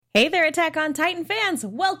Hey there, Attack on Titan fans!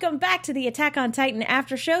 Welcome back to the Attack on Titan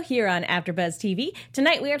After Show here on AfterBuzz TV.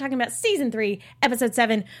 Tonight we are talking about Season 3, Episode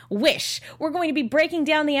 7, Wish. We're going to be breaking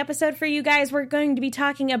down the episode for you guys. We're going to be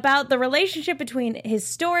talking about the relationship between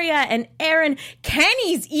Historia and Eren,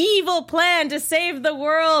 Kenny's evil plan to save the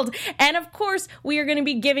world, and of course, we are going to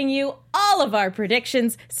be giving you all of our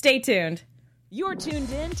predictions. Stay tuned. You're tuned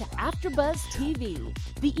in to AfterBuzz TV,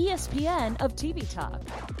 the ESPN of TV talk.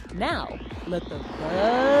 Now, let the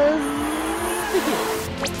buzz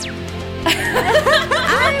begin.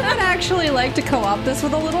 I would actually like to co-op this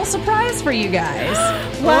with a little surprise for you guys.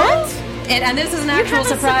 What? And this is an actual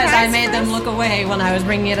surprise. I made them look away when I was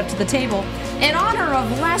bringing it up to the table. In honor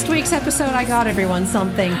of last week's episode, I got everyone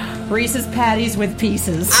something. Reese's Patties with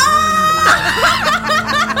pieces.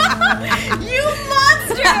 You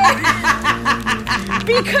monster!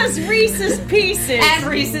 Because Reese's Pieces. And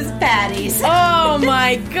Reese's Patties. Oh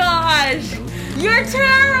my gosh. You're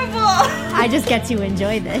terrible. I just get to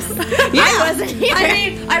enjoy this. Yeah. I wasn't here. I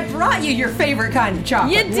mean, I brought you your favorite kind of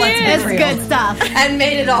chocolate. You did. It's good stuff. And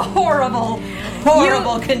made it a horrible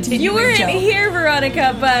continuing You weren't joke. here,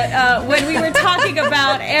 Veronica, but when we were talking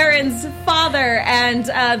about Aaron's father and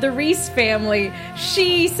the Reese family,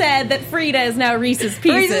 she said that Frida is now Reese's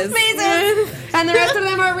Pieces. Reese's Pieces! And the rest of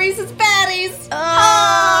them are Reese's Patties.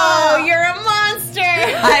 Oh, you're a monster.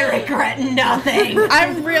 I regret nothing.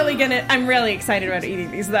 I'm really excited about eating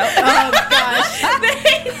these, though. Oh, gosh.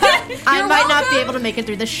 I might not be welcome. able to make it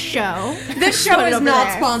through the show. This show Put it is over not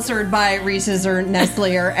there. sponsored by Reese's or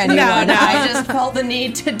Nestle or anyone. No. I just felt the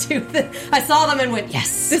need to do this. I saw them and went,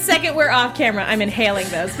 yes. The second we're off camera, I'm inhaling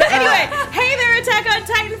those. But anyway, hey there, Attack on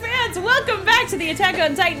Titan fans! Welcome back to the Attack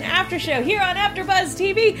on Titan After Show here on AfterBuzz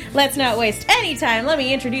TV. Let's not waste any time. Let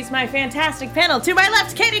me introduce my fantastic panel. To my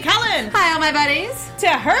left, Katie Cullen. Hi, all my buddies. To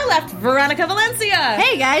her left, Veronica Valencia.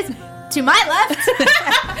 Hey, guys. To my left.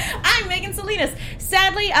 I'm Megan Salinas.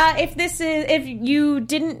 Sadly, if you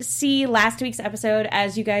didn't see last week's episode,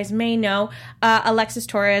 as you guys may know, Alexis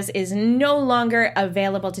Torres is no longer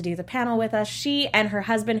available to do the panel with us. She and her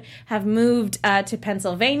husband have moved to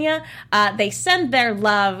Pennsylvania. They send their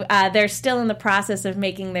love. They're still in the process of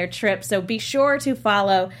making their trip, so be sure to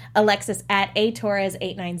follow Alexis at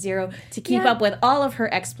atorres890 to keep up with all of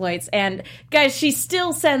her exploits. And guys, she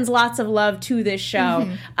still sends lots of love to this show.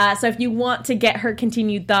 So if you want to get her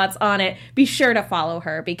continued thoughts on it, be sure to follow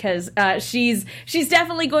her because she's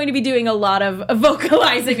definitely going to be doing a lot of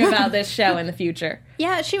vocalizing about this show in the future.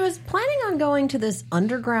 Yeah, she was planning on going to this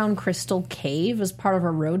underground crystal cave as part of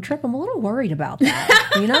her road trip. I'm a little worried about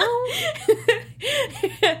that, you know?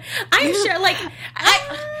 I'm sure,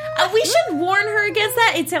 we should warn her against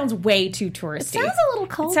that. It sounds way too touristy. It sounds a little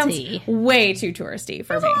culty. It sounds way too touristy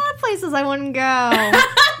for There's me. a lot of places I wouldn't go.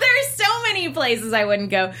 There's so many places I wouldn't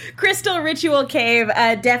go. Crystal Ritual Cave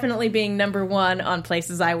definitely being number one on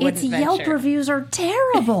places I wouldn't Its venture. Yelp reviews are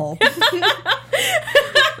terrible.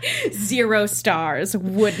 0 stars.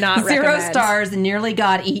 Would not 0 recommend. stars, nearly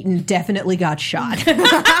got eaten, definitely got shot.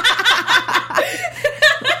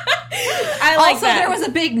 I like Also, that. there was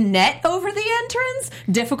a big net over the entrance.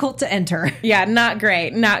 Difficult to enter. Yeah, not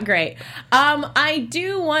great, not great. I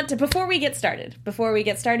do want to, before we get started,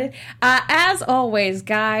 as always,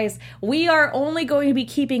 guys, we are only going to be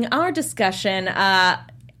keeping our discussion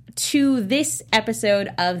to this episode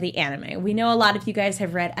of the anime. We know a lot of you guys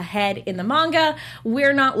have read ahead in the manga.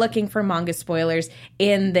 We're not looking for manga spoilers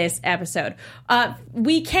in this episode.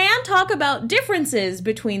 We can talk about differences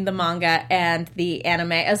between the manga and the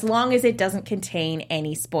anime as long as it doesn't contain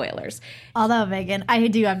any spoilers. Although, Megan, I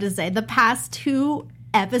do have to say, the past 2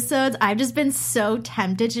 episodes, I've just been so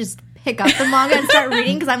tempted to just pick up the manga and start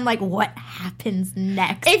reading because I'm like, what happens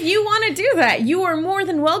next? If you want to do that, you are more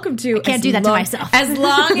than welcome to. I can't do that to myself. As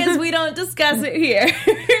long as we don't discuss it here.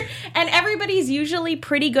 And everybody's usually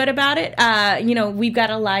pretty good about it. We've got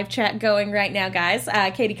a live chat going right now, guys.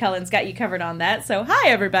 Katie Cullen's got you covered on that. So hi,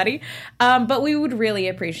 everybody. But we would really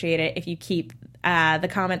appreciate it if you keep the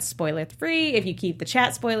comments spoiler-free, if you keep the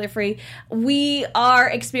chat spoiler-free. We are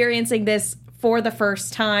experiencing this for the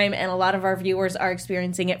first time, and a lot of our viewers are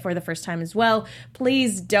experiencing it for the first time as well.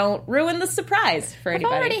 Please don't ruin the surprise for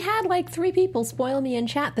anybody. I've already had 3 people spoil me in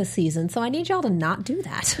chat this season, so I need y'all to not do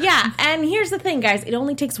that. Yeah, and here's the thing, guys. It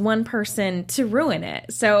only takes one person to ruin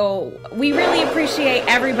it. So we really appreciate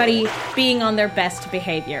everybody being on their best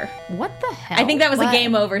behavior. What the hell? I think that was a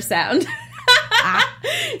game over sound.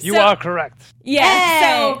 You are correct.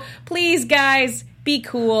 Yeah, so please, guys, be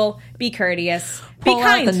cool, be courteous, Pull be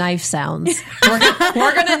kind. out the knife sounds.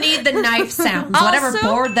 We're gonna need the knife sounds. Whatever Also,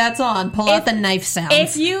 board that's on, pull out the knife sounds.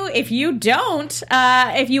 If you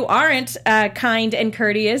aren't kind and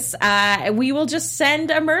courteous, we will just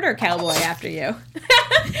send a murder cowboy after you,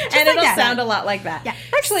 and it'll sound a lot like that. Yeah.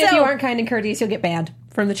 Actually, if you aren't kind and courteous, you'll get banned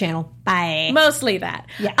from the channel. Bye. Mostly that.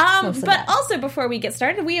 Yeah, mostly but that. also, before we get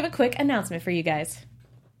started, we have a quick announcement for you guys.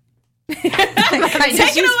 Take it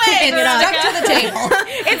away, Veronica. Stuck to the table.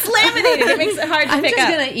 It's laminated. It makes it hard to I'm pick just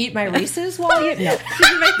up. gonna eat my Reese's while you. No,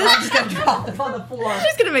 I'm just gonna drop them on the floor. I'm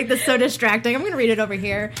just gonna make this so distracting. I'm gonna read it over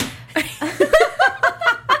here.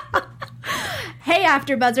 Hey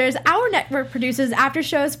AfterBuzzers, our network produces after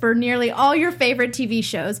shows for nearly all your favorite TV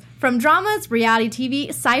shows. From dramas, reality TV,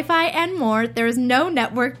 sci-fi, and more, there is no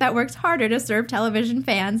network that works harder to serve television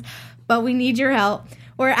fans, but we need your help.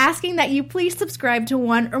 We're asking that you please subscribe to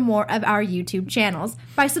one or more of our YouTube channels.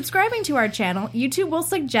 By subscribing to our channel, YouTube will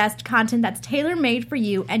suggest content that's tailor-made for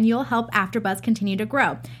you, and you'll help AfterBuzz continue to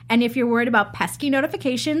grow. And if you're worried about pesky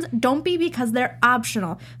notifications, don't be, because they're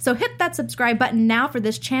optional. So hit that subscribe button now for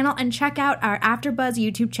this channel and check out our AfterBuzz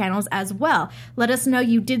YouTube channels as well. Let us know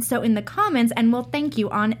you did so in the comments, and we'll thank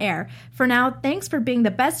you on air. For now, thanks for being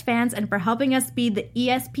the best fans and for helping us be the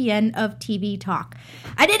ESPN of TV talk.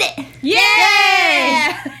 I did it! Yay!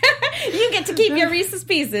 You get to keep your Reese's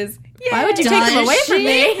Pieces. Yay. Why would you take them away from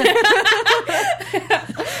me?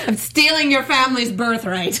 I'm stealing your family's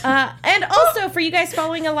birthright. And also, for you guys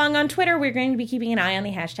following along on Twitter, we're going to be keeping an eye on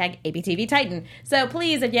the hashtag ABTVTitan. So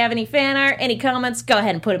please, if you have any fan art, any comments, go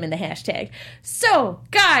ahead and put them in the hashtag. So,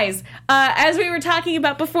 guys, as we were talking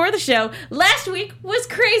about before the show, last week was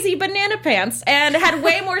crazy banana pants and had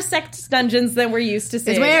way more sex dungeons than we're used to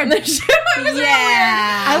seeing. It's weird. On the show. It was real weird.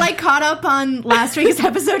 I caught up on last week's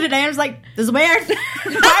episode today and I was like, this is weird. Why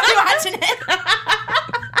are we watching it?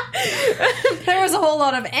 There was a whole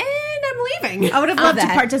lot of, and I'm leaving. I would have loved to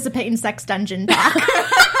participate in sex dungeon talk.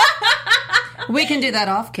 We can do that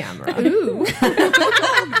off camera. Ooh.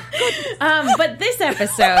 But this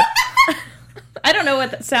episode, I don't know what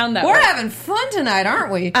that sound that We're was. having fun tonight,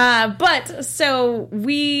 aren't we? But so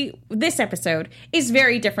this episode is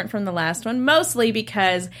very different from the last one, mostly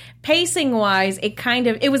because pacing wise,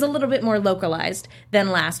 it was a little bit more localized than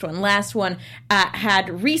last one. Last one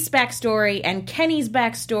had Reese backstory and Kenny's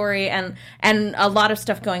backstory and a lot of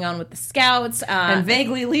stuff going on with the scouts. And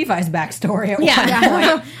vaguely Levi's backstory at one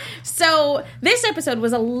point. So this episode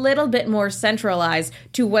was a little bit more centralized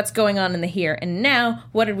to what's going on in the here and now.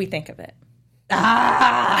 What did we think of it?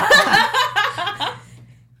 I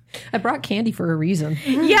brought candy for a reason.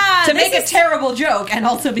 Yeah, to make a terrible joke, and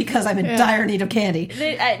also because I'm in dire need of candy.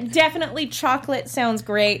 Definitely chocolate sounds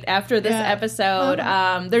great after this episode.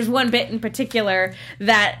 There's one bit in particular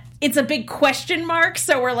that it's a big question mark,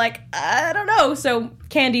 so we're like, I don't know. So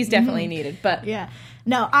candy's definitely needed. But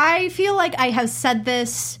no, I feel like I have said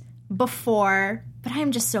this before, but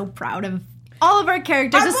I'm just so proud of all of our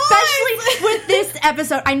characters, especially with this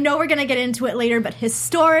episode. I know we're going to get into it later, but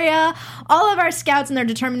Historia, all of our scouts and their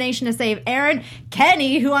determination to save Aaron,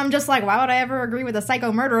 Kenny, who I'm just like, why would I ever agree with a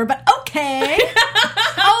psycho murderer? But okay.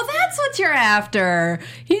 Oh, that's what you're after.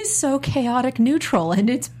 He's so chaotic neutral, and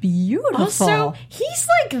it's beautiful. Also, he's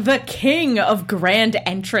like the king of grand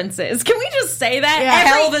entrances. Can we just say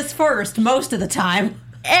that? Pelvis first, most of the time.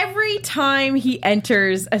 Every time he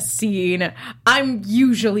enters a scene, I'm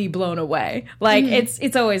usually blown away. Like,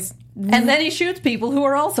 it's always... And then he shoots people who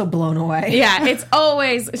are also blown away. Yeah, it's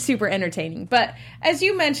always super entertaining. But as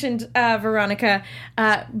you mentioned, Veronica,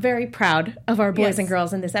 very proud of our boys and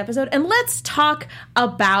girls in this episode. And let's talk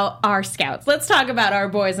about our scouts. Let's talk about our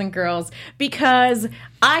boys and girls, because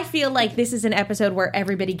I feel like this is an episode where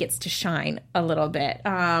everybody gets to shine a little bit.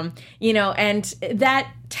 And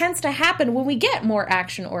that tends to happen when we get more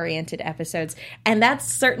action-oriented episodes. And that's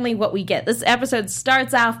certainly what we get. This episode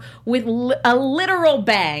starts off with a literal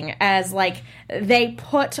bang, as like they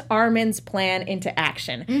put Armin's plan into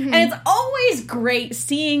action. And it's always great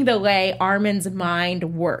seeing the way Armin's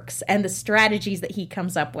mind works and the strategies that he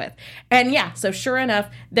comes up with. And so sure enough,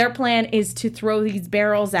 their plan is to throw these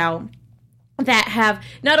barrels out that have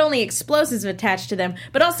not only explosives attached to them,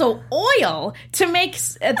 but also oil to make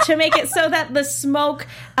it so that the smoke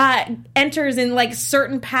enters in like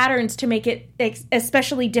certain patterns to make it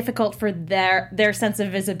especially difficult for their sense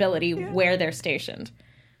of visibility where they're stationed.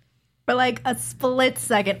 For like a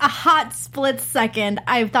hot split second,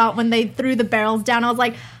 I thought when they threw the barrels down, I was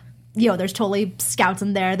like, there's totally scouts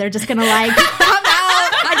in there. They're just gonna like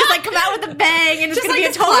come out with a bang, and it's gonna be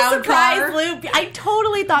a total surprise loop. I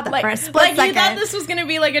totally thought that for a split second. You thought this was gonna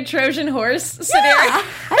be like a Trojan horse scenario. I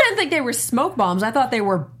didn't think they were smoke bombs. I thought they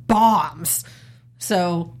were bombs.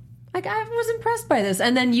 So, like, I was impressed by this.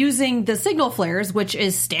 And then using the signal flares, which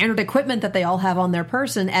is standard equipment that they all have on their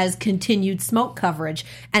person, as continued smoke coverage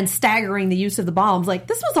and staggering the use of the bombs. Like,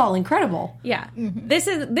 this was all incredible. Yeah. This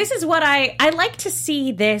is what I like to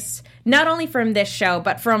see this, not only from this show,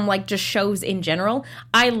 but from, like, just shows in general.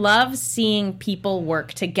 I love seeing people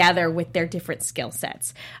work together with their different skill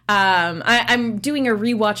sets. I'm doing a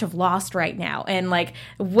rewatch of Lost right now, and, like,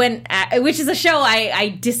 which is a show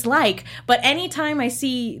I dislike, but anytime I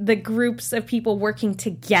see the groups of people working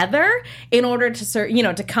together in order to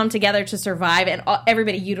to come together to survive, and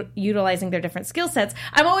everybody utilizing their different skill sets,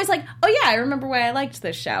 I'm always like, oh yeah, I remember why I liked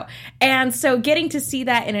this show. And so getting to see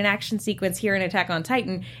that in an action sequence here in Attack on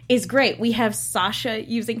Titan is great. We have Sasha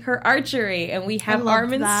using her archery, and we have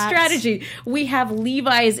Armin's strategy. We have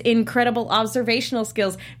Levi's incredible observational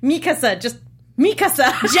skills. Mikasa just going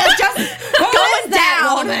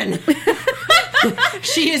down, woman.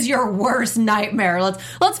 She is your worst nightmare.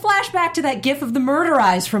 Let's flash back to that gif of the murder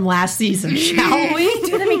eyes from last season, shall we?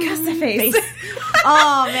 Do the Mikasa face.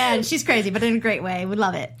 Oh man, she's crazy, but in a great way. We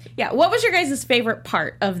love it. Yeah. What was your guys' favorite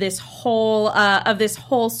part of this whole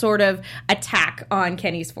sort of attack on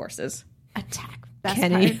Kenny's forces? Attack.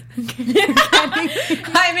 Kenny.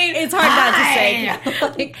 I mean, it's hard not to say.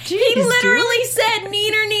 Like, he literally said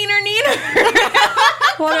neener, neener,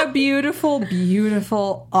 neener. What a beautiful,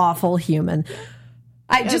 beautiful, awful human.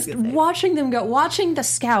 Watching them go, watching the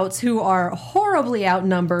scouts who are horribly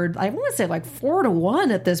outnumbered, I want to say like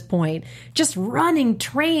 4-1 at this point, just running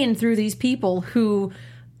train through these people who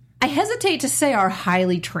I hesitate to say are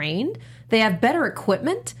highly trained. They have better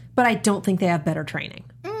equipment, but I don't think they have better training.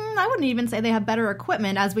 I wouldn't even say they have better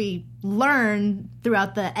equipment, as we learn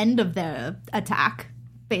throughout the end of the attack.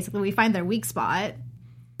 Basically, we find their weak spot.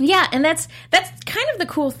 Yeah, and that's kind of the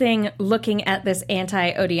cool thing looking at this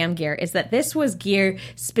anti-ODM gear, is that this was gear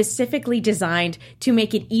specifically designed to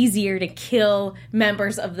make it easier to kill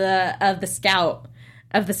members of the scout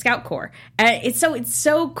corps. It's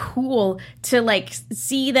so cool to like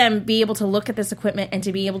see them be able to look at this equipment and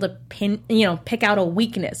to be able to pick out a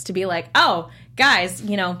weakness, to be like, oh, guys,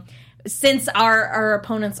 since our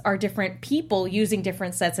opponents are different people using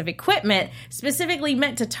different sets of equipment specifically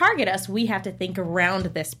meant to target us, we have to think around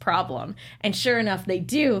this problem. And sure enough, they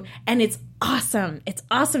do. And it's awesome. It's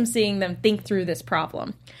awesome seeing them think through this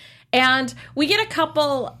problem. And we get a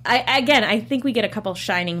couple, I think we get a couple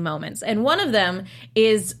shining moments. And one of them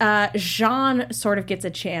is Jean sort of gets a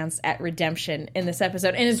chance at redemption in this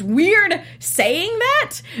episode. And it's weird saying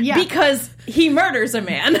that because he murders a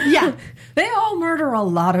man. Yeah. They all murder a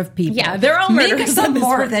lot of people. Yeah, they're all murderers. Mikasa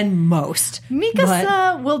more than most.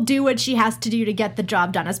 Mikasa will do what she has to do to get the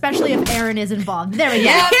job done, especially if Eren is involved. There we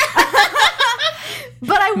go.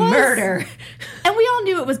 But I was... Murder. And we all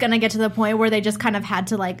knew it was going to get to the point where they just kind of had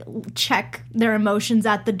to, like, check their emotions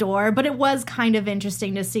at the door. But it was kind of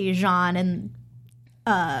interesting to see Jean and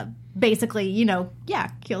basically,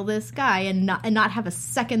 kill this guy and not have a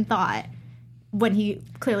second thought when he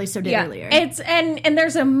clearly so did earlier. And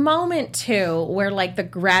there's a moment, too, where, like, the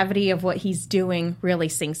gravity of what he's doing really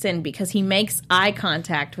sinks in, because he makes eye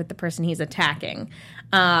contact with the person he's attacking.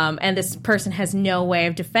 And this person has no way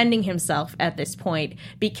of defending himself at this point,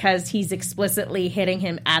 because he's explicitly hitting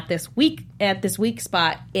him at this weak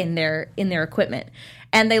spot in their equipment.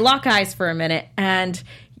 And they lock eyes for a minute, and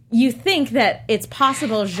you think that it's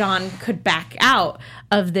possible Jean could back out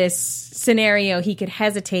of this scenario. He could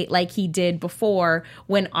hesitate like he did before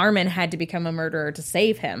when Armin had to become a murderer to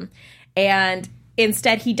save him. And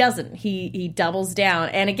instead he doesn't. He doubles down.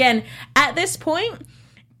 And again, at this point,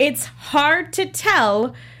 it's hard to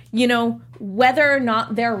tell, whether or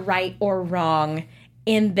not they're right or wrong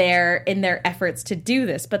in their efforts to do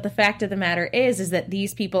this. But the fact of the matter is that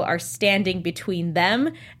these people are standing between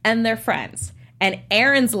them and their friends. And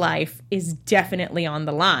Eren's life is definitely on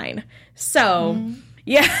the line. So,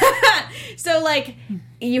 So, like,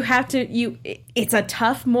 you have to, it's a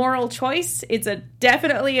tough moral choice. It's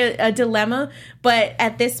definitely a dilemma. But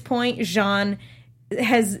at this point, Jean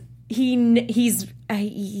he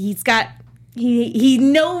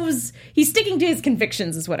knows he's sticking to his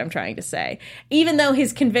convictions, is what I'm trying to say. Even though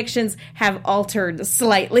his convictions have altered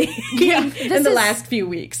slightly in the last few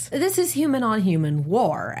weeks. This is human on human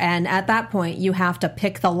war. And at that point, you have to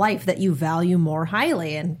pick the life that you value more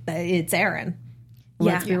highly. And it's Eren.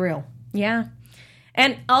 Let's be real. Yeah.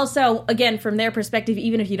 And also, again, from their perspective,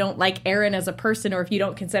 even if you don't like Eren as a person, or if you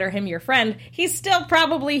don't consider him your friend, he's still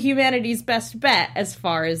probably humanity's best bet as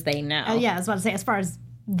far as they know. I was about to say, as far as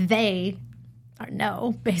they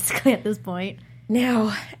know, basically, at this point.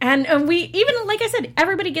 No, and we even, like I said,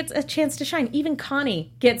 everybody gets a chance to shine. Even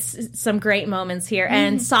Connie gets some great moments here,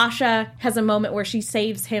 and Sasha has a moment where she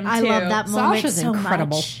saves him, too. I love that moment Sasha's so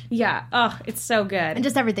incredible. much. Yeah, oh, it's so good. And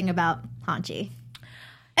just everything about Hanji.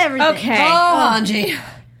 Everything. Okay. Oh, Hanji.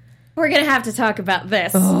 We're going to have to talk about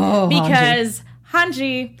this. Oh, because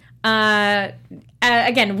Hanji,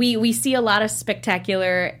 again, we see a lot of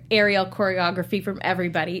spectacular aerial choreography from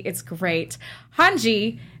everybody. It's great.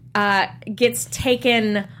 Hanji gets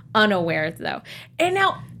taken unaware, though. And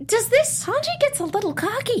now, Hanji gets a little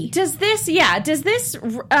cocky. Does this,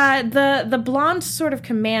 the blonde sort of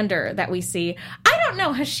commander that we see, I don't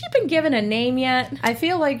know, has she been given a name yet? I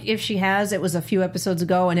feel like if she has, it was a few episodes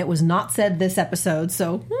ago, and it was not said this episode,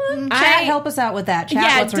 so chat, help us out with that.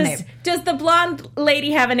 Chat, what's her name? Does the blonde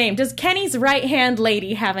lady have a name? Does Kenny's right-hand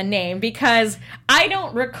lady have a name? Because I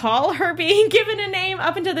don't recall her being given a name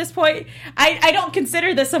up until this point. I don't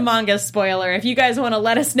consider this a manga spoiler. If you guys want to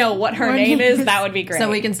let us know what her name is, that would be great. So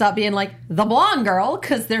we can stop being like, the blonde girl,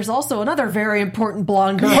 because there's also another very important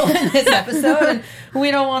blonde girl in this episode, and we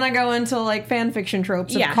don't want to go into, like, fan fiction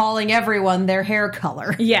tropes of calling everyone their hair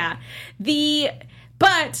color. Yeah.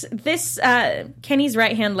 But this, Kenny's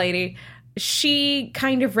right-hand lady, she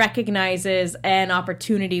kind of recognizes an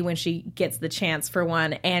opportunity when she gets the chance for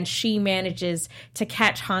one, and she manages to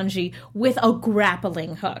catch Hanji with a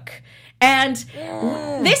grappling hook. And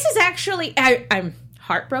this is actually, I'm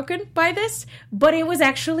heartbroken by this, but it was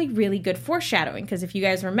actually really good foreshadowing, because if you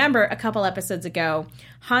guys remember, a couple episodes ago,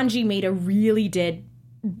 Hanji made a really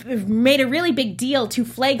big deal to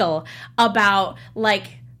Flagel about,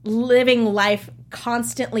 like, living life,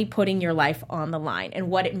 constantly putting your life on the line, and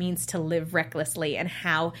what it means to live recklessly, and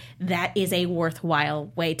how that is a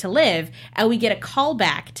worthwhile way to live. And we get a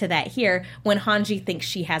callback to that here when Hanji thinks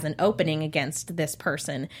she has an opening against this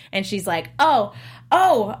person, and she's like, oh,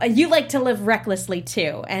 you like to live recklessly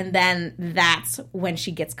too. And then that's when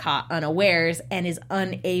she gets caught unawares and is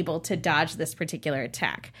unable to dodge this particular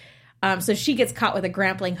attack. So she gets caught with a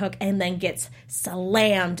grappling hook and then gets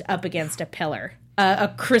slammed up against a pillar.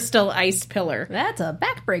 A crystal ice pillar. That's a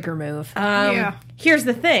backbreaker move. Here's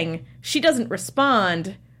the thing. She doesn't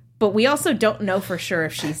respond, but we also don't know for sure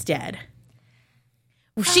if she's dead.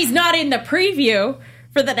 She's not in the preview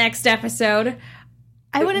for the next episode.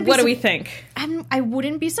 What do we think? I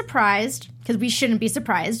wouldn't be surprised, because we shouldn't be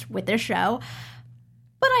surprised with their show,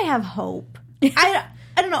 but I have hope. I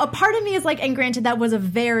don't know. A part of me is like, and granted, that was a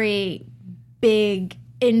very big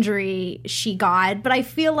injury she got, but I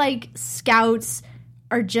feel like scouts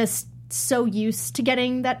are just so used to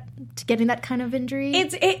getting that kind of injury.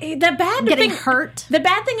 Getting hurt. The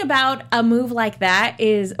bad thing about a move like that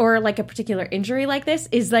is, or like a particular injury like this,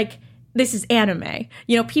 is like, this is anime.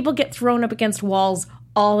 You know, people get thrown up against walls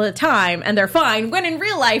all the time and they're fine, when in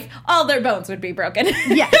real life all their bones would be broken.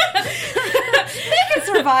 Yeah. They can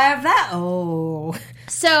survive that. Oh.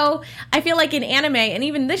 So I feel like in anime, and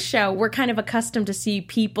even this show, we're kind of accustomed to see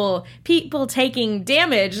people taking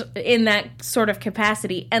damage in that sort of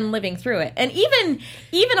capacity and living through it. And even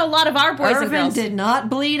a lot of our boys and girls did not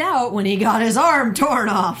bleed out when he got his arm torn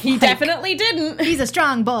off. He definitely didn't. He's a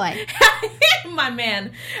strong boy. My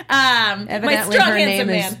man. Evidently my strong, her name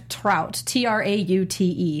man. is Trout.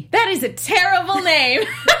 Traute. That is a terrible name.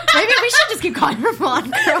 Maybe we should just keep calling her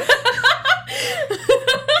Blonde Girl.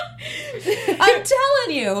 I'm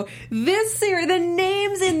telling you, this series, the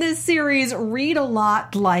names in this series read a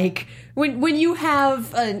lot like when you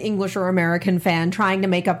have an English or American fan trying to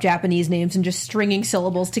make up Japanese names and just stringing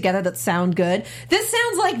syllables together that sound good. This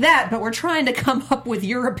sounds like that, but we're trying to come up with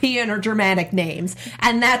European or Germanic names,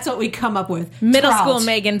 and that's what we come up with. Middle Trout. school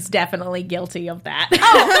Megan's definitely guilty of that.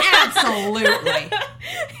 Oh, absolutely.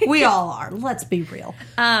 We all are. Let's be real.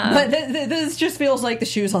 But this just feels like the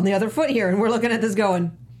shoe's on the other foot here, and we're looking at this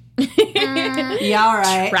going, yeah, all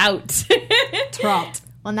right. Trout.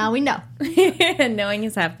 Well, now we know. Knowing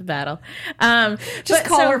is half the battle. Just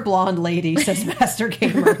call her Blonde Lady, says Master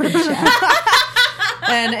Gamer in chat.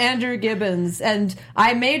 And Andrew Gibbons. And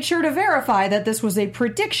I made sure to verify that this was a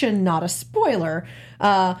prediction, not a spoiler.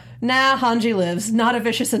 Hanji lives. Not a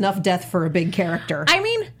vicious enough death for a big character. I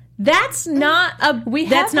mean, that's not a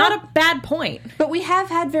bad point. But we have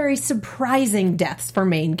had very surprising deaths for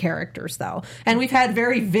main characters, though. And we've had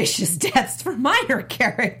very vicious deaths for minor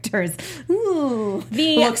characters. Ooh.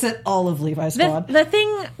 Looks at all of Levi's Squad. The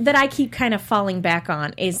thing that I keep kind of falling back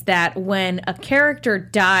on is that when a character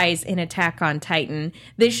dies in Attack on Titan,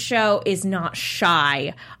 this show is not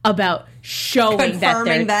shy about showing that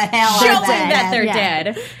they're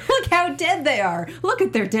dead. Look how dead they are. Look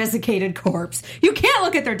at their desiccated corpse. You can't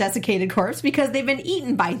look at their desiccated corpse because they've been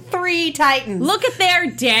eaten by 3 titans. Look at their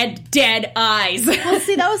dead eyes. Well,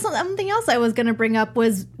 see, that was something else I was going to bring up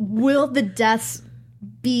was, will the deaths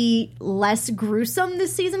be less gruesome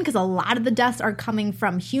this season? Because a lot of the deaths are coming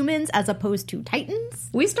from humans as opposed to titans.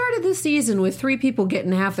 We started this season with 3 people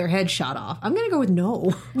getting half their head shot off. I'm going to go with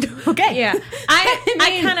no. Okay. Yeah.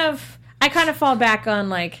 I kind of fall back on,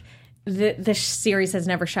 like, the series has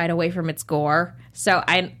never shied away from its gore. So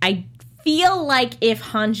I feel like if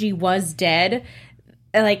Hanji was dead,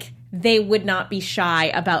 like, they would not be shy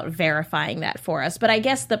about verifying that for us. But I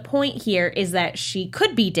guess the point here is that she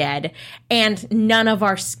could be dead, and none of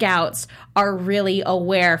our scouts are really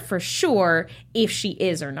aware for sure if she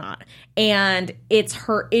is or not. And it's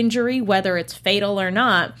her injury, whether it's fatal or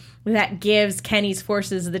not, that gives Kenny's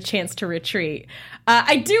forces the chance to retreat.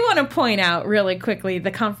 I do want to point out really quickly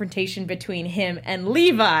the confrontation between him and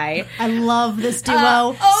Levi. I love this duo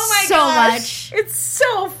Oh my so gosh. much. It's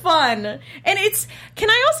so fun. And it's, can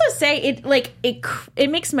I also say, it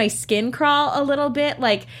makes my skin crawl a little bit,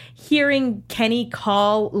 like hearing Kenny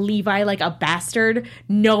call Levi like a bastard,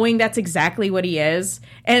 knowing that's exactly what he is,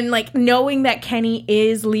 and like knowing that Kenny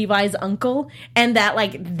is Levi's uncle, and that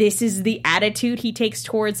like this is the attitude he takes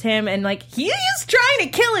towards him, and like he is trying to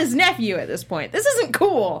kill his nephew at this point. This isn't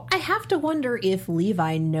cool. I have to wonder if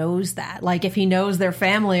Levi knows that. Like, if he knows their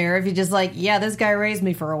family, or if he just like, yeah, this guy raised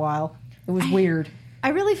me for a while. It was weird. I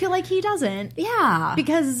really feel like he doesn't. Yeah.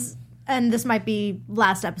 Because, and this might be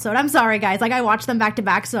last episode. I'm sorry, guys. Like, I watched them back to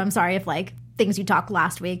back, so I'm sorry if, like, things you talked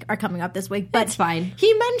last week are coming up this week. But that's fine.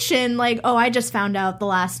 He mentioned, like, oh, I just found out the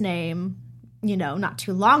last name, you know, not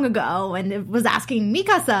too long ago, and it was asking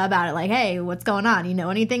Mikasa about it, like, hey, what's going on? You know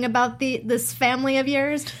anything about this family of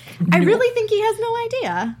yours? I really think he has no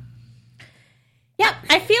idea. Yeah,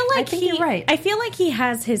 I feel like I think you're right. I feel like he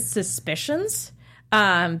has his suspicions.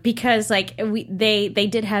 Because like they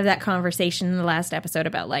did have that conversation in the last episode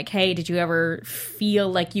about like, hey, did you ever feel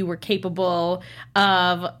like you were capable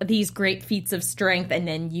of these great feats of strength, and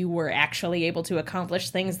then you were actually able to accomplish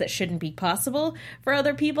things that shouldn't be possible for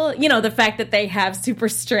other people? You know, the fact that they have super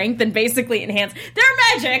strength and basically enhance their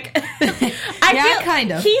magic. I feel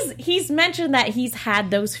kind of. He's mentioned that he's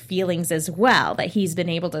had those feelings as well, that he's been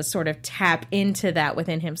able to sort of tap into that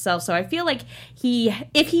within himself. So I feel like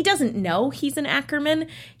if he doesn't know he's an Ackerman,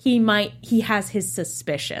 he has his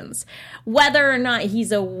suspicions. Whether or not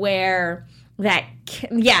he's aware that,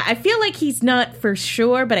 yeah, I feel like he's not for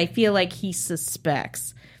sure, but I feel like he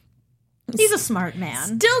suspects. He's a smart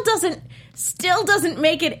man. Still doesn't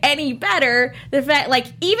make it any better. The fact, like,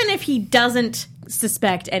 even if he doesn't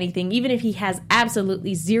suspect anything, even if he has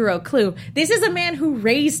absolutely zero clue, this is a man who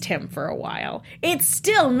raised him for a while. It's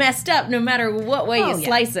still messed up no matter what way you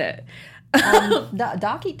slice it.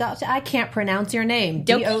 Docky, I can't pronounce your name.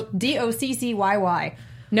 Doccyyy.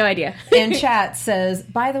 No idea. And chat says,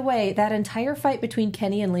 by the way, that entire fight between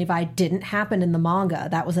Kenny and Levi didn't happen in the manga.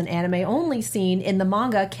 That was an anime-only scene. In the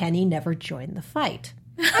manga, Kenny never joined the fight.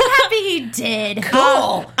 I'm happy he did.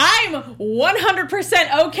 Cool. I'm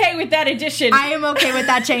 100% okay with that addition. I am okay with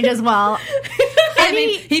that change as well. I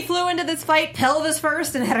mean, he flew into this fight pelvis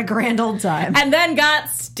first and had a grand old time. And then got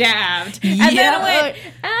stabbed. And then went,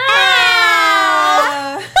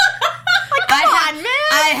 I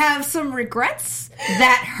have some regrets.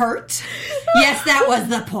 That hurt. Yes, that was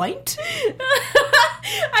the point.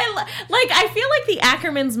 I feel like the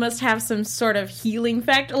Ackermans must have some sort of healing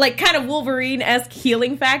factor, like kind of Wolverine-esque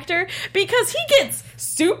healing factor, because he gets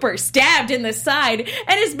super stabbed in the side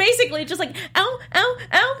and is basically just like, ow, ow,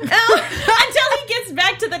 ow, ow, until he gets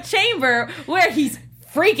back to the chamber where he's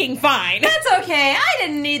freaking fine. That's okay. I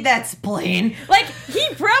didn't need that spleen. Like, he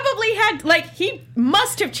probably had, like, he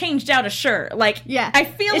must have changed out a shirt. Like, yeah. I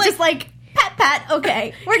feel it's just like, pat,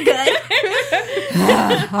 okay, we're good.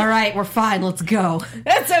 All right, we're fine. Let's go.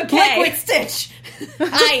 That's okay. Liquid Stitch.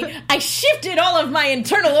 I shifted all of my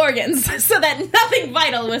internal organs so that nothing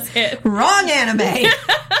vital was hit. Wrong anime.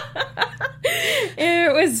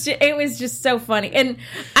 It was just so funny. And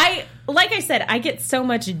like I said, I get so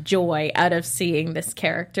much joy out of seeing this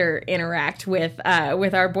character interact with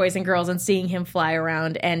our boys and girls and seeing him fly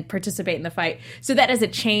around and participate in the fight. So that is a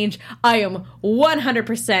change I am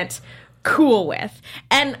 100% cool with.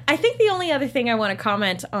 And I think the only other thing I want to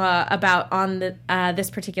comment about on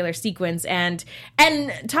this particular sequence and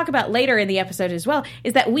talk about later in the episode as well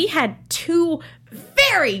is that we had 2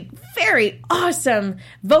 very, very awesome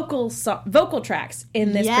vocal tracks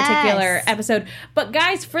in this particular episode. But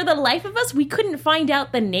guys, for the life of us, we couldn't find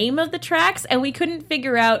out the name of the tracks, and we couldn't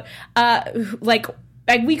figure out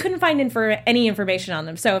like we couldn't find any information on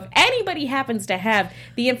them. So if anybody happens to have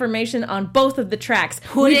the information on both of the tracks,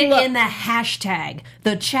 put it in the hashtag.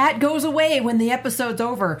 The chat goes away when the episode's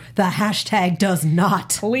over. The hashtag does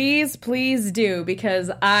not. Please do,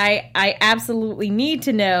 because I absolutely need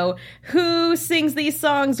to know who sings these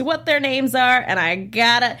songs, what their names are, and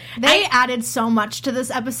They added so much to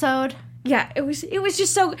this episode. Yeah, it was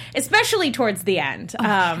just so, especially towards the end.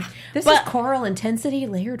 This is choral intensity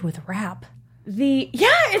layered with rap.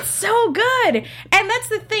 It's so good. And that's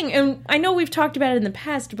the thing. And I know we've talked about it in the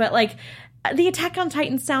past, but like the Attack on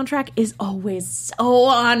Titan soundtrack is always so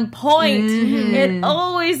on point. Mm-hmm. It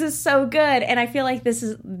always is so good. And I feel like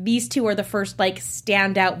these two are the first like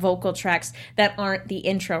standout vocal tracks that aren't the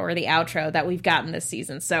intro or the outro that we've gotten this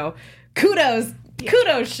season. So kudos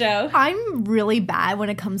show. I'm really bad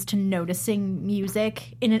when it comes to noticing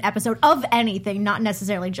music in an episode of anything, not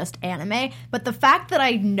necessarily just anime. But the fact that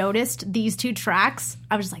I noticed these two tracks,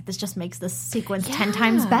 I was just like, this just makes this sequence 10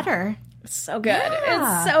 times better. So good.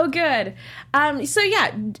 Yeah. It's so good. So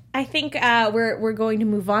yeah, I think we're going to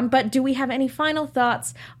move on. But do we have any final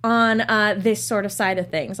thoughts on this sort of side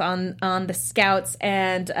of things, on the scouts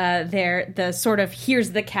and the sort of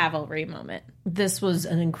here's the cavalry moment? This was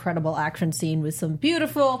an incredible action scene with some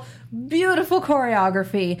beautiful, beautiful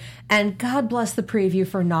choreography. And God bless the preview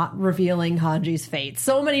for not revealing Hanji's fate.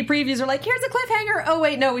 So many previews are like, here's a cliffhanger. Oh,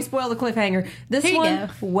 wait, no, we spoiled the cliffhanger. This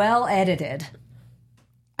one, well edited.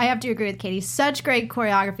 I have to agree with Katie. Such great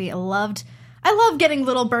choreography. I love getting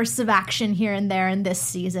little bursts of action here and there in this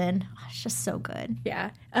season. It's just so good.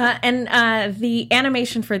 Yeah. And the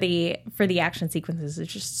animation for the action sequences is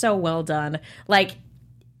just so well done. Like,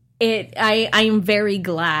 I am very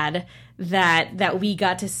glad that we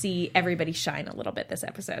got to see everybody shine a little bit this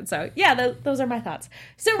episode. So yeah, those are my thoughts.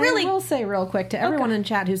 So really, I will say real quick to everyone in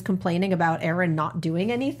chat who's complaining about Eren not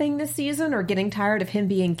doing anything this season or getting tired of him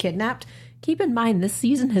being kidnapped, keep in mind this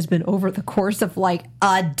season has been over the course of like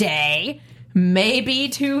a day, maybe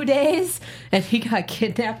 2 days, and he got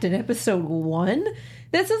kidnapped in episode 1.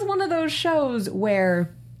 This is one of those shows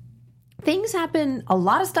where things happen, a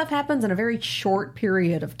lot of stuff happens in a very short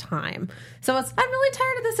period of time. So I'm really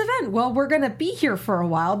tired of this event. Well, we're going to be here for a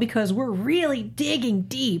while because we're really digging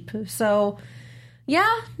deep. So,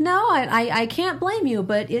 yeah, no, I can't blame you,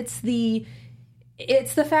 but it's the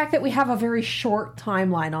fact that we have a very short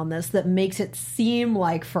timeline on this that makes it seem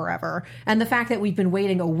like forever. And the fact that we've been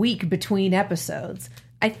waiting a week between episodes.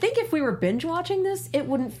 I think if we were binge watching this, it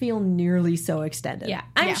wouldn't feel nearly so extended. Yeah,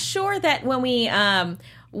 I'm sure that when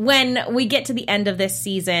we get to the end of this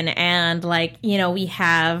season and, like, you know, we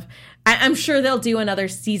have... I'm sure they'll do another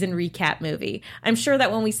season recap movie. I'm sure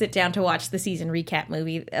that when we sit down to watch the season recap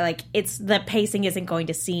movie, like, the pacing isn't going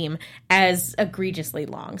to seem as egregiously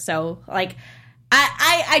long. So, like...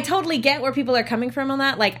 I totally get where people are coming from on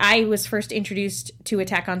that. Like, I was first introduced to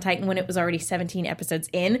Attack on Titan when it was already 17 episodes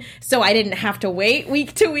in, so I didn't have to wait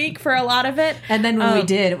week to week for a lot of it. And then when we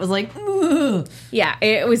did, it was like, ugh. Yeah,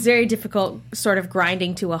 it was very difficult sort of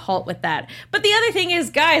grinding to a halt with that. But the other thing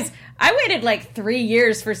is, guys, I waited like 3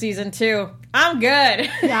 years for season 2. I'm good.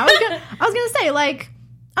 Yeah, I was gonna say, like,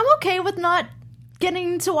 I'm okay with not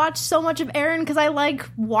getting to watch so much of Eren because I like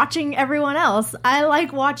watching everyone else. I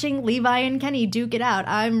like watching Levi and Kenny duke it out.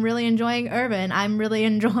 I'm really enjoying Irvin. I'm really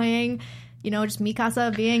enjoying, you know, just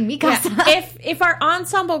Mikasa being Mikasa. Yeah. If our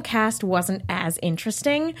ensemble cast wasn't as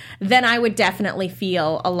interesting, then I would definitely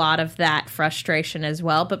feel a lot of that frustration as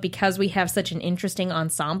well. But because we have such an interesting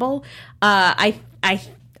ensemble,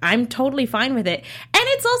 I'm totally fine with it. And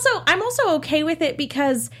I'm also okay with it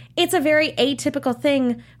because it's a very atypical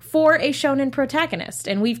thing for a shonen protagonist.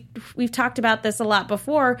 And we've talked about this a lot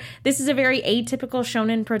before. This is a very atypical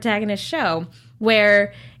shonen protagonist show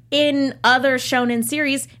where in other shonen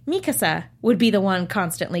series, Mikasa would be the one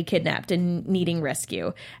constantly kidnapped and needing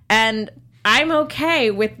rescue. And I'm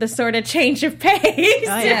okay with the sort of change of pace.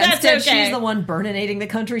 Oh, yeah. Instead, she's the one burninating the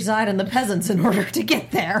countryside and the peasants in order to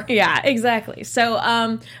get there. Yeah, exactly.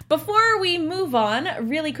 So before we move on,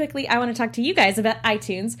 really quickly, I want to talk to you guys about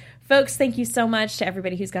iTunes. Folks, thank you so much to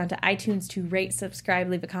everybody who's gone to iTunes to rate, subscribe,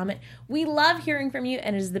 leave a comment. We love hearing from you,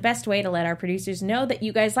 and it is the best way to let our producers know that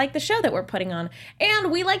you guys like the show that we're putting on.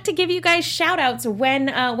 And we like to give you guys shout-outs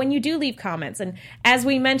when you do leave comments. And as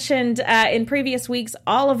we mentioned in previous weeks,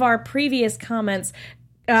 all of our previous comments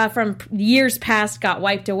from years past got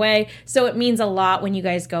wiped away, so it means a lot when you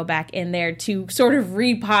guys go back in there to sort of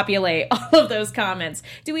repopulate all of those comments.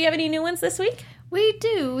 Do we have any new ones this week? We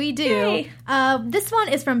do. Yay. This one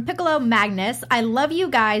is from Piccolo Magnus. I love you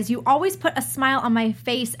guys. You always put a smile on my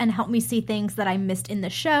face and help me see things that I missed in the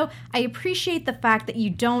show. I appreciate the fact that you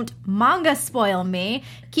don't manga spoil me.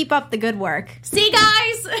 Keep up the good work. See,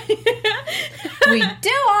 guys? We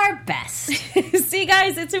do our best. See,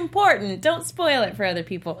 guys, it's important. Don't spoil it for other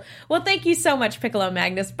people. Well, thank you so much, Piccolo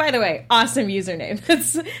Magnus. By the way, awesome username.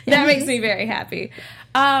 That makes me very happy.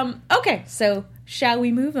 Okay, so shall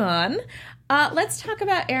we move on? Let's talk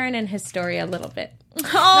about Aaron and his story a little bit.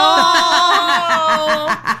 Oh!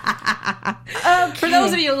 Okay. For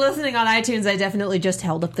those of you listening on iTunes, I definitely just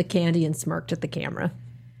held up the candy and smirked at the camera.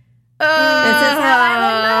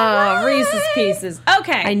 Reese's Pieces.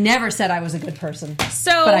 Okay. I never said I was a good person,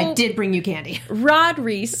 So, but I did bring you candy. Rod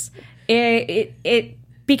Reese, it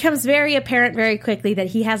becomes very apparent very quickly that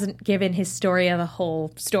he hasn't given his story the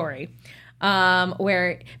whole story.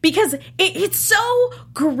 Because it's so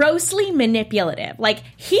grossly manipulative. Like,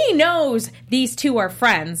 he knows these two are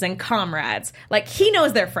friends and comrades. Like, he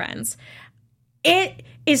knows they're friends. It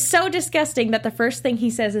is so disgusting that the first thing he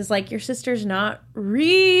says is like, your sister's not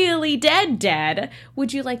really dead.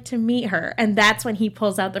 Would you like to meet her? And that's when he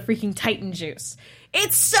pulls out the freaking Titan juice.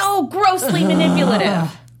 It's so grossly manipulative.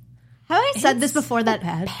 Have I said this before that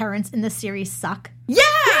parents in the series suck?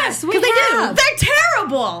 Yes, we they have. do. They're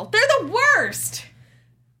terrible. They're the worst.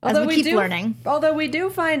 As we keep learning. Although we do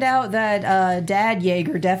find out that Dad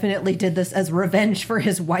Yeager definitely did this as revenge for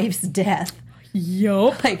his wife's death.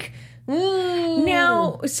 Yup. Like,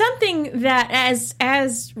 now, something that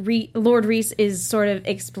as Lord Reese is sort of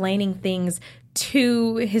explaining things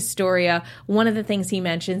to Historia, one of the things he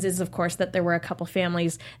mentions is, of course, that there were a couple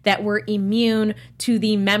families that were immune to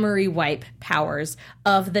the memory wipe powers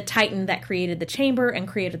of the Titan that created the chamber and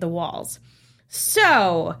created the walls.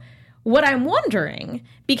 So, what I'm wondering,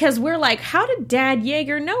 because we're like, how did Dad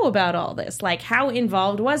Yeager know about all this? Like, how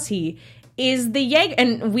involved was he? Is the Yeager,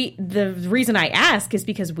 and the reason I ask is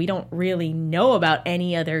because we don't really know about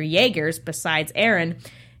any other Yeagers besides Aaron.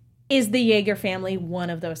 Is the Yeager family one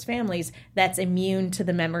of those families that's immune to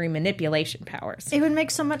the memory manipulation powers? It would make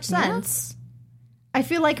so much sense. I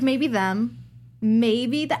feel like maybe them,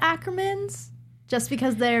 maybe the Ackermans, just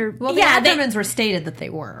because they're... Well, the Ackermans were stated that they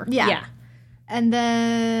were. Yeah. And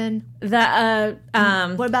then...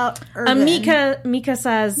 What about Irvin? Mika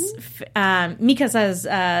says her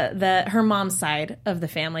mom's side of the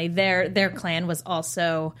family, their clan was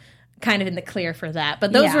also kind of in the clear for that.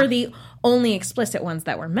 But those were the only explicit ones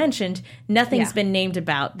that were mentioned. Nothing's been named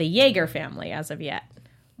about the Yeager family as of yet.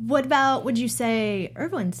 What about, would you say,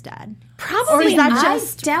 Irvin's dad? Probably. Or is that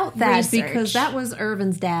just I doubt that research? because that was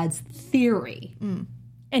Irvin's dad's theory.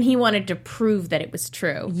 And he wanted to prove that it was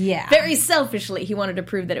true. Yeah. Very selfishly, he wanted to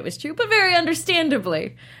prove that it was true, but very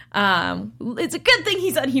understandably. It's a good thing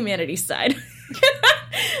he's on humanity's side.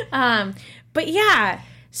 But yeah,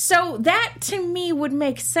 so that to me would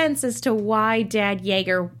make sense as to why Dad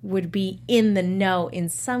Yeager would be in the know in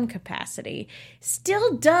some capacity.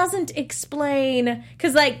 Still doesn't explain,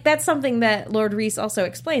 because like that's something that Lord Reese also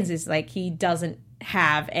explains, is like he doesn't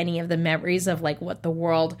have any of the memories of like what the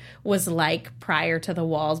world was like prior to the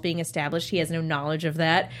walls being established. He has no knowledge of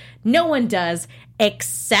that. No one does,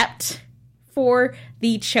 except for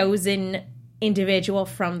the chosen individual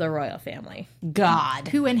from the royal family, God,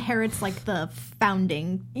 who inherits like the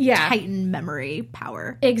founding Titan memory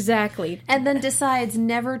power. Exactly. And then decides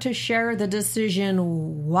never to share the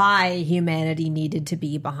decision why humanity needed to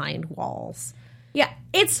be behind walls. Yeah,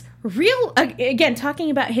 it's real. Again,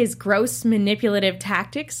 talking about his gross manipulative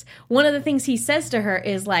tactics, one of the things he says to her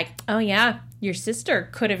is like, oh yeah, your sister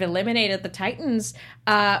could have eliminated the Titans,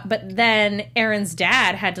 but then Aaron's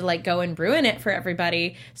dad had to like go and ruin it for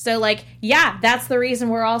everybody. So like, yeah, that's the reason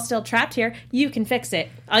we're all still trapped here. You can fix it.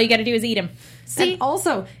 All you got to do is eat him. See, and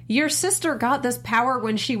also, your sister got this power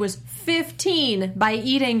when she was 15 by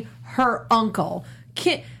eating her uncle.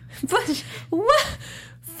 But what?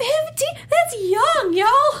 50? That's young,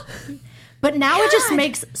 y'all. But now it just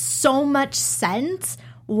makes so much sense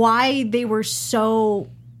why they were so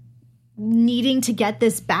needing to get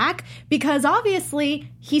this back, because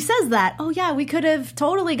obviously he says that, oh yeah, we could have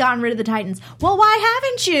totally gotten rid of the Titans. Well, why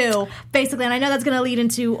haven't you? Basically, and I know that's going to lead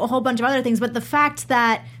into a whole bunch of other things, but the fact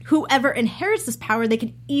that whoever inherits this power, they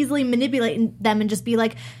could easily manipulate them and just be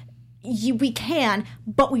like, we can,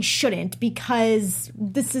 but we shouldn't, because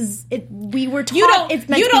this is it. We were taught it's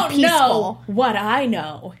meant to be peaceful. You don't know what I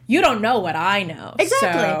know. You don't know what I know.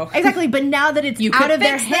 Exactly. But now that it's out of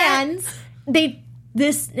their hands,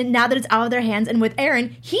 now that it's out of their hands, and with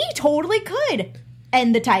Aaron, he totally could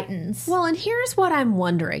end the Titans. Well, and here's what I'm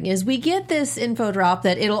wondering: is we get this info drop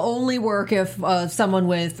that it'll only work if someone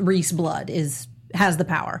with Reese blood is has the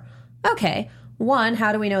power. Okay, 1,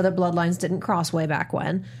 how do we know that bloodlines didn't cross way back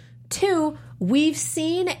when? 2, we've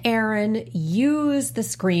seen Aaron use the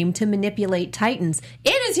Scream to manipulate Titans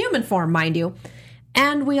in his human form, mind you.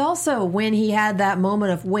 And we also, when he had that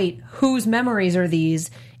moment of, wait, whose memories are these?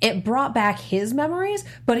 It brought back his memories,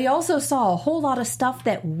 but he also saw a whole lot of stuff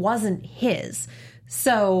that wasn't his.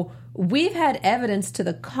 So we've had evidence to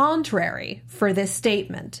the contrary for this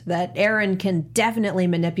statement, that Aaron can definitely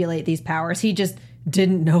manipulate these powers. He just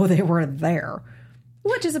didn't know they were there,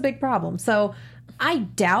 which is a big problem. So I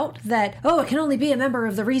doubt that, it can only be a member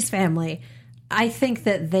of the Reese family. I think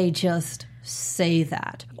that they just say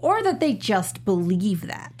that, or that they just believe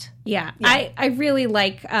that. Yeah. I really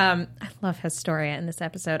like, I love Historia in this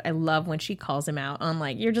episode. I love when she calls him out on,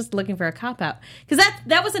 like, you're just looking for a cop-out. Because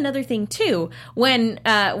that was another thing, too, when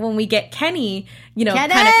we get Kenny, kind of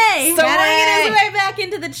throwing his way back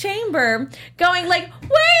into the chamber, going like,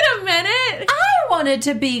 wait a minute. I wanted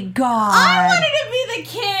to be God. I wanted to be the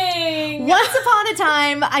king. Once upon a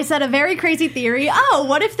time, I said a very crazy theory. Oh,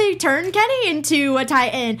 what if they turn Kenny into a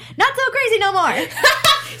Titan? Not so crazy no more.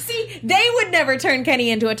 See, they would never turn Kenny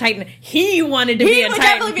into a Titan. He wanted to be a Titan. He would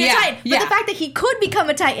definitely be a Titan. But the fact that he could become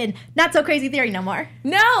a Titan, not so crazy theory no more.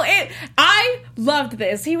 No, I loved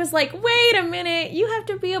this. He was like, wait a minute, you have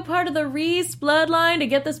to be a part of the Reese bloodline to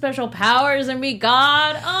get the special powers and be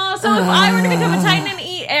God? Oh, so if I were to become a Titan and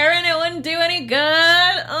eat Aaron, it wouldn't do any good?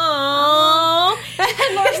 Oh.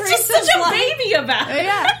 And Lord Reese just such a baby about it.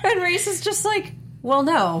 Yeah. And Reese is just like, well,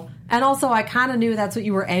 no. And also, I kind of knew that's what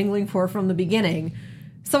you were angling for from the beginning.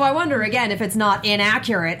 So I wonder, again, if it's not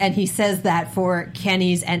inaccurate and he says that for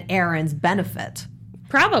Kenny's and Aaron's benefit.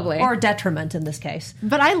 Probably. Or detriment in this case.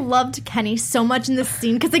 But I loved Kenny so much in this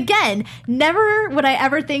scene because, again, never would I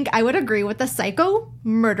ever think I would agree with the psycho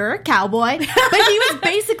murderer cowboy. But he was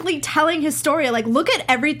basically telling Historia, like, look at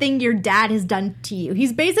everything your dad has done to you.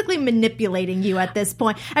 He's basically manipulating you at this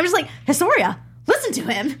point. I'm just like, Historia, listen to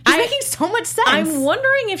him. He's making so much sense. I'm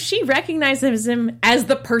wondering if she recognizes him as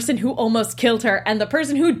the person who almost killed her and the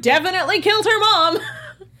person who definitely killed her mom.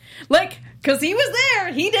 Like, because he was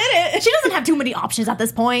there. He did it. She doesn't have too many options at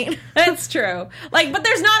this point. That's true. Like, but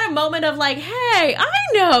there's not a moment of like, hey, I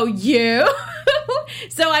know you.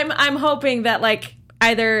 So I'm hoping that, like,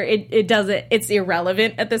 either it doesn't, it's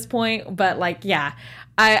irrelevant at this point. But, like, yeah,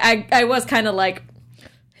 I was kind of like,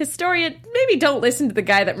 Historia, maybe don't listen to the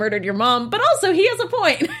guy that murdered your mom, but also he has a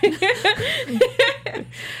point.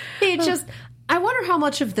 I wonder how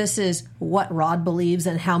much of this is what Rod believes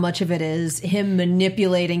and how much of it is him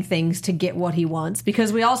manipulating things to get what he wants.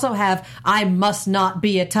 Because we also have, I must not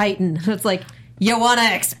be a Titan. It's like, you want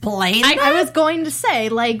to explain that? I was going to say,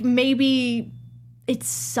 like, maybe it's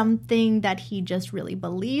something that he just really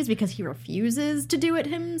believes because he refuses to do it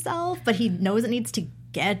himself, but he knows it needs to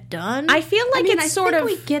get done. I feel like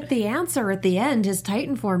we get the answer at the end. His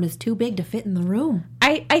Titan form is too big to fit in the room.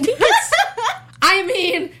 I think it's... I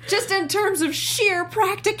mean, just in terms of sheer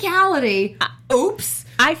practicality. Oops.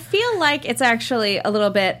 I feel like it's actually a little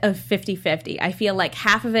bit of 50-50. I feel like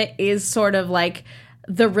half of it is sort of like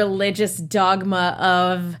the religious dogma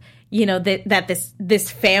of, you know, that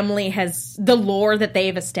this family has the lore that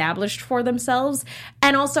they've established for themselves,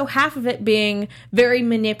 and also half of it being very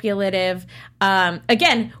manipulative.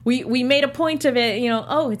 Again, we made a point of it, you know,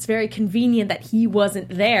 oh, it's very convenient that he wasn't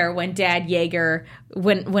there when Dad Yeager,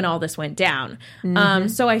 when all this went down. Mm-hmm.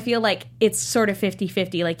 So I feel like it's sort of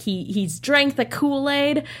 50-50. Like he's drank the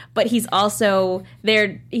Kool-Aid, but he's also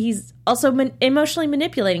there. He's also emotionally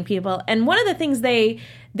manipulating people. And one of the things they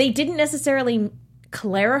didn't necessarily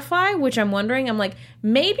clarify, which I'm wondering, I'm like,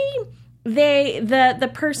 maybe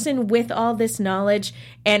the person with all this knowledge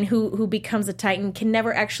and who becomes a Titan can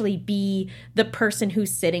never actually be the person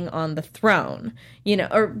who's sitting on the throne, you know,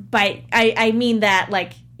 or I mean that,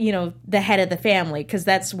 like, you know, the head of the family, because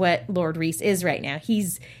that's what Lord Reese is right now.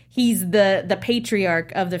 He's the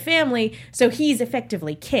patriarch of the family, so he's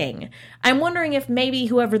effectively king. I'm wondering if maybe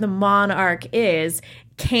whoever the monarch is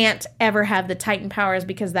can't ever have the Titan powers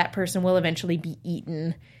because that person will eventually be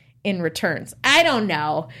eaten in returns. I don't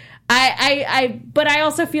know. But I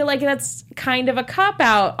also feel like that's kind of a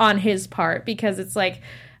cop-out on his part, because it's like,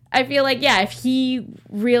 I feel like, yeah, if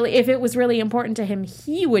it was really important to him,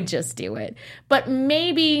 he would just do it. But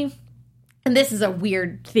maybe, and this is a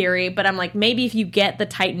weird theory, but I'm like, maybe if you get the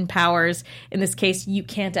Titan powers, in this case, you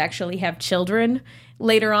can't actually have children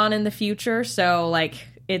later on in the future. So, like,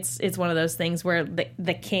 it's one of those things where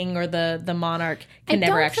the king or the monarch can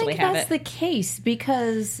never actually have it. I don't think that's the case,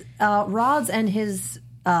 because Rod's and his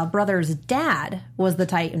brother's dad was the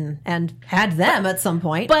Titan and had them at some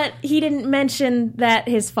point. But he didn't mention that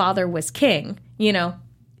his father was king, you know.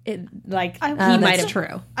 he might that's have.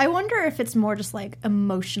 true. I wonder if it's more just like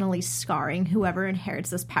emotionally scarring whoever inherits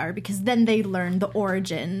this power, because then they learn the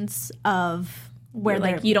origins of where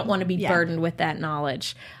Like, you don't want to be burdened with that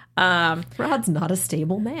knowledge. Rod's not a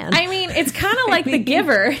stable man. I mean, it's kind of like The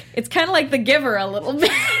Giver. It's kind of like The Giver a little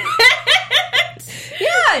bit.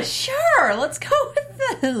 Yeah, sure. Let's go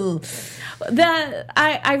with this.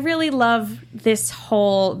 I really love this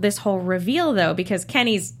whole reveal though, because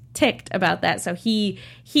Kenny's ticked about that, so he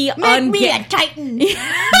make me a Titan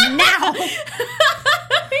now.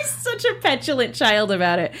 He's such a petulant child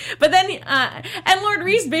about it. But then and Lord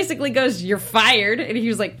Reese basically goes, "You're fired," and he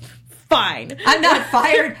was like, "Fine, I'm not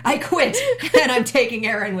fired. I quit, and I'm taking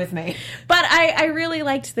Aaron with me." But I really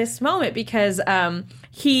liked this moment because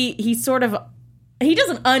he sort of. He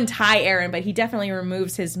doesn't untie Aaron, but he definitely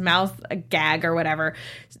removes his mouth gag or whatever,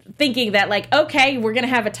 thinking that, like, okay, we're going to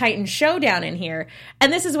have a Titan showdown in here.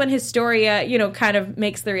 And this is when Historia, kind of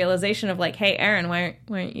makes the realization of, like, hey, Aaron, why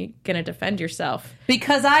aren't you going to defend yourself?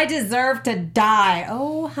 Because I deserve to die.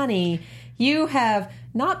 Oh, honey, you have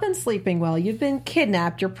not been sleeping well. You've been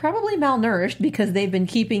kidnapped. You're probably malnourished because they've been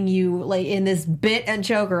keeping you like in this bit and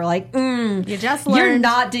choker. Like, you just learned.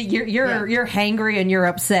 You're hangry and you're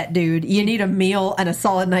upset, dude. You need a meal and a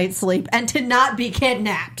solid night's sleep, and to not be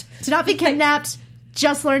kidnapped. To not be kidnapped.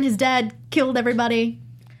 Just learned he's dead. Killed everybody.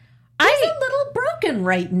 He's a little broken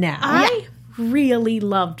right now. I really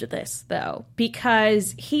loved this, though,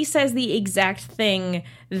 because he says the exact thing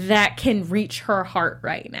that can reach her heart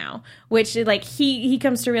right now, which, like, he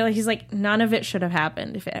comes to realize, he's like, none of it should have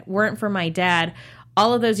happened if it weren't for my dad.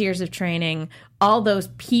 All of those years of training, all those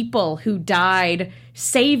people who died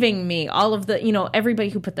saving me, all of the, everybody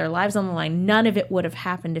who put their lives on the line, none of it would have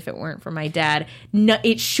happened if it weren't for my dad. No,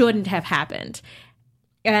 it shouldn't have happened.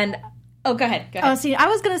 And oh, go ahead. Oh, see, I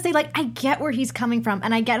was going to say, like, I get where he's coming from,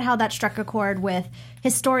 and I get how that struck a chord with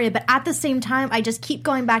Historia, but at the same time, I just keep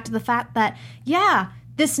going back to the fact that, yeah,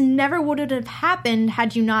 this never would have happened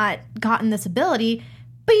had you not gotten this ability,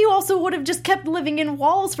 but you also would have just kept living in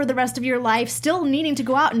walls for the rest of your life, still needing to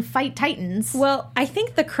go out and fight Titans. Well, I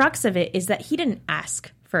think the crux of it is that he didn't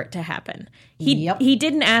ask for it to happen. Yep. He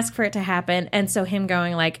didn't ask for it to happen, and so him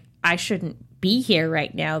going, like, I shouldn't be here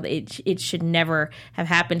right now. It should never have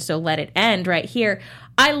happened, so let it end right here.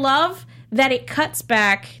 I love that it cuts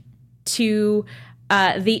back to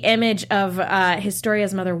the image of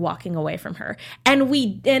Historia's mother walking away from her. And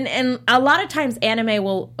and a lot of times anime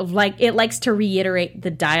will likes to reiterate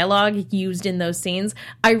the dialogue used in those scenes.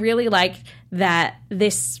 I really like that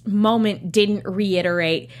this moment didn't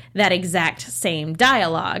reiterate that exact same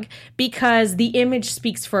dialogue, because the image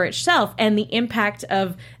speaks for itself, and the impact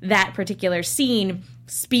of that particular scene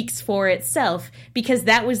speaks for itself, because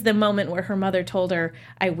that was the moment where her mother told her,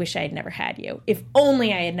 I wish I had never had you. If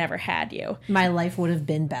only I had never had you. My life would have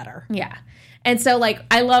been better. Yeah. And so, like,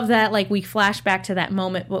 I love that, like, we flash back to that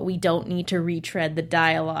moment, but we don't need to retread the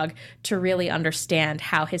dialogue to really understand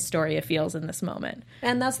how Historia feels in this moment.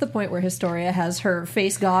 And that's the point where Historia has her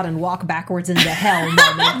face God and walk backwards into hell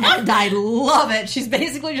moment. And I love it. She's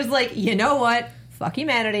basically just like, you know what? Fuck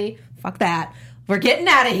humanity. Fuck that. We're getting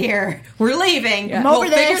out of here. We're leaving. Yeah. We'll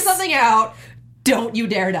figure something out. Don't you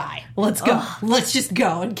dare die. Let's go. Ugh. Let's just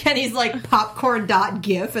go. And Kenny's like popcorn dot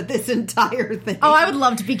gif at this entire thing. Oh, I would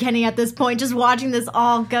love to be Kenny at this point, just watching this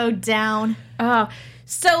all go down.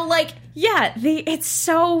 So, like, yeah, it's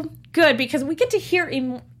so good because we get to hear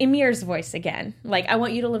Emir's voice again. Like, I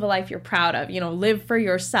want you to live a life you're proud of. Live for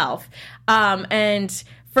yourself. And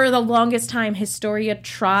for the longest time, Historia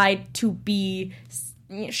tried to be...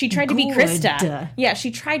 She tried to be Krista. Yeah,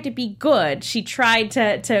 she tried to be good. She tried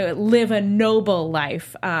to live a noble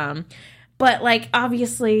life. But, like,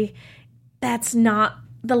 obviously, that's not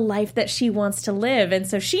the life that she wants to live. And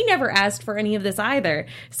so she never asked for any of this either.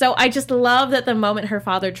 So I just love that the moment her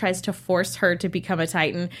father tries to force her to become a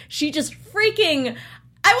Titan, she just freaking...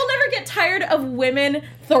 I will never get tired of women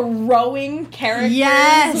throwing characters.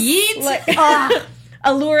 Yes! Yeet!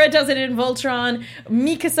 Allura does it in Voltron.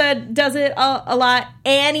 Mikasa does it a lot.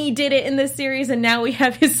 Annie did it in this series, and now we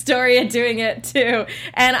have Historia doing it too.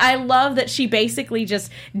 And I love that she basically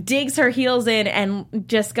just digs her heels in and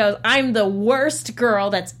just goes, I'm the worst girl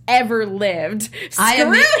that's ever lived. I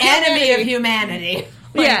am the enemy of humanity.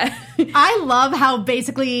 Yeah. I love how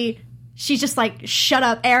basically... she's just like, shut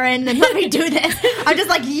up, Aaron, and let me do this. I'm just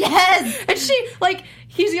like, yes. And she, like,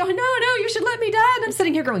 he's going, no, you should let me die. And I'm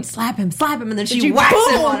sitting here going, slap him. And then she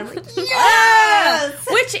whacks him on him. Like, yes!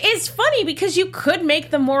 Which is funny because you could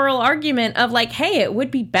make the moral argument of like, hey, it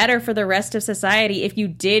would be better for the rest of society if you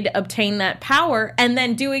did obtain that power and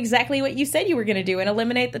then do exactly what you said you were going to do and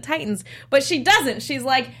eliminate the Titans. But she doesn't. She's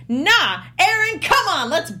like, nah, Aaron, come on,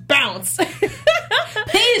 let's bounce.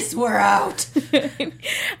 Peace, we're out. And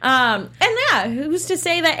yeah, who's to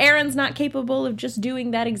say that Aaron's not capable of just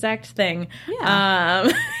doing that exact thing?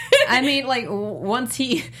 Yeah. I mean, like, once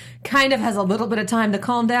he kind of has a little bit of time to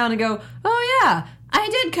calm down and go, oh yeah, I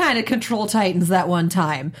did kind of control Titans that one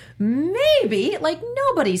time. Maybe, like,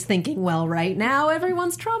 nobody's thinking well right now.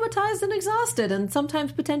 Everyone's traumatized and exhausted and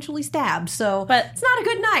sometimes potentially stabbed, so but it's not a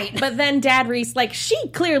good night. But then Dad Reese, like, she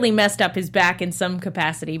clearly messed up his back in some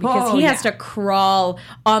capacity because he has to crawl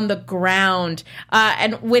on the ground.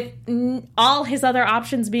 And with all his other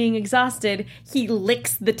options being exhausted, he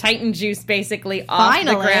licks the Titan juice basically off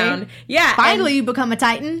the ground. Yeah. Finally you become a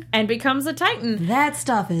Titan. And becomes a Titan. That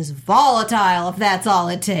stuff is volatile if that's all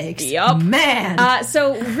it takes. Yup. Man.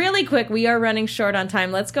 So really quick, we are running short on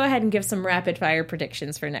time. Let's go ahead and give some rapid fire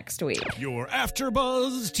predictions for next week. Your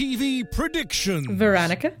AfterBuzz TV prediction.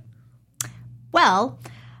 Veronica? Well,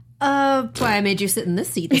 That's why I made you sit in this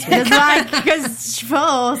seat this week. because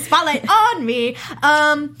spotlight on me.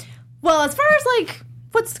 Well, as far as like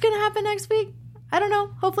what's gonna happen next week, I don't know.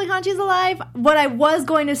 Hopefully Hanji's alive. What I was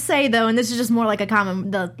going to say, though, and this is just more like a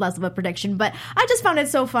comment, less of a prediction, but I just found it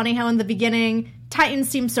so funny how in the beginning, Titans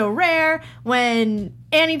seemed so rare. When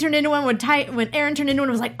Annie turned into one, when Aaron turned into one,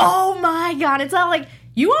 it was like, oh my god. It's not like,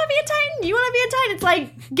 you want to be a Titan? You want to be a Titan? It's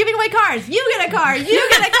like giving away cars. You get a car. You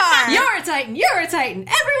get a car. You're a Titan. You're a Titan.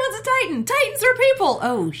 Everyone's a Titan. Titans are people.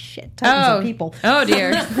 Oh, shit. Titans are people. Oh,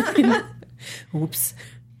 dear. Oops.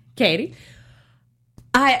 Katie?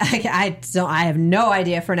 I have no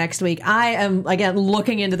idea for next week. I am, again,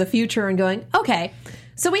 looking into the future and going, okay,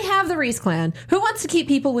 so we have the Reese clan who wants to keep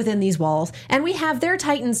people within these walls, and we have their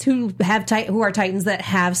Titans who are Titans that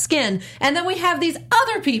have skin, and then we have these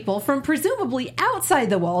other people from presumably outside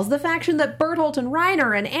the walls, the faction that Bertolt and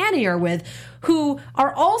Reiner and Annie are with, who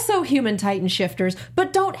are also human Titan shifters,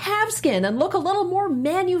 but don't have skin and look a little more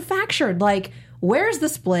manufactured, like, where's the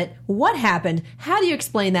split? What happened? How do you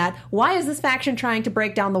explain that? Why is this faction trying to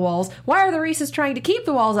break down the walls? Why are the Reeses trying to keep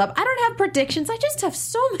the walls up? I don't have predictions. I just have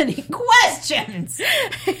so many questions.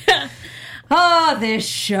 Oh, this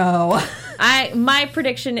show. My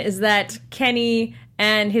prediction is that Kenny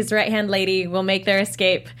and his right-hand lady will make their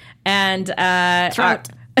escape and Trout.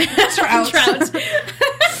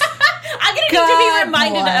 I'm going to need to be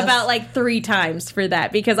reminded about like 3 times for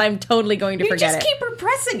that because I'm totally going to forget it. You just keep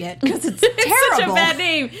repressing it because it's It's terrible. such a bad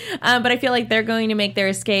name. But I feel like they're going to make their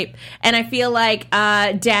escape. And I feel like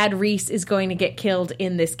Dad Reese is going to get killed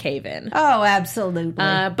in this cave-in. Oh, absolutely.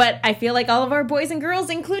 But I feel like all of our boys and girls,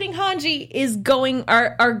 including Hanji,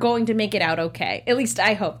 are going to make it out okay. At least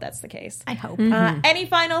I hope that's the case. I hope. Any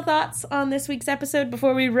final thoughts on this week's episode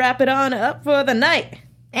before we wrap it on up for the night?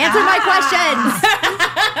 Answer my questions.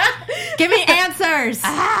 Give me answers.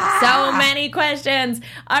 So many questions.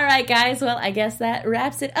 All right, guys. Well, I guess that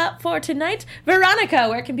wraps it up for tonight. Veronica,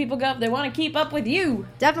 where can people go if they want to keep up with you?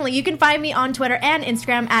 Definitely. You can find me on Twitter and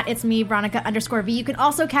Instagram at it's me, Veronica_V. You can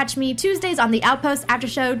also catch me Tuesdays on the Outpost After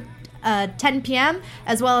Show 10 p.m.,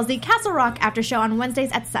 as well as the Castle Rock After Show on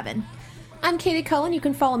Wednesdays at 7. I'm Katie Cullen. You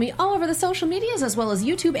can follow me all over the social medias as well as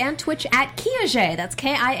YouTube and Twitch at Kiaxet. That's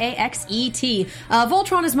Kiaxet.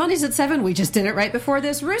 Voltron is Mondays at 7. We just did it right before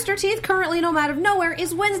this. Rooster Teeth, currently No Out of Nowhere,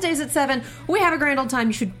 is Wednesdays at 7. We have a grand old time.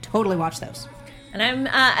 You should totally watch those. And I'm,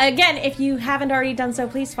 again, if you haven't already done so,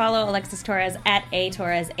 please follow Alexis Torres at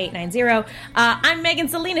atorres890. I'm Megan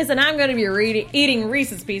Salinas, and I'm going to be eating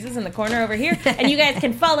Reese's Pieces in the corner over here. And you guys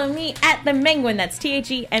can follow me at the Menguin. That's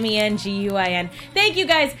TheMenguin. Thank you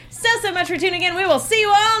guys so much for tuning in. We will see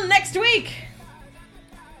you all next week.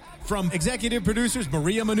 From executive producers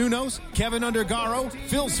Maria Menounos, Kevin Undergaro,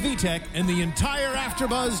 Phil Svitek, and the entire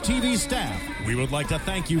AfterBuzz TV staff, we would like to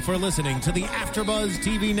thank you for listening to the AfterBuzz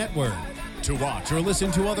TV network. To watch or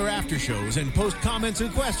listen to other after shows and post comments or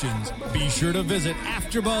questions, be sure to visit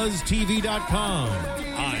AfterBuzzTV.com.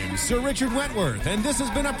 I'm Sir Richard Wentworth, and this has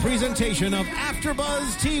been a presentation of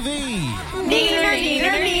AfterBuzz TV.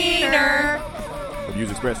 Neener. The views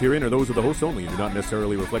expressed herein are those of the hosts only and do not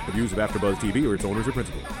necessarily reflect the views of AfterBuzz TV or its owners or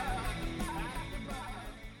principals.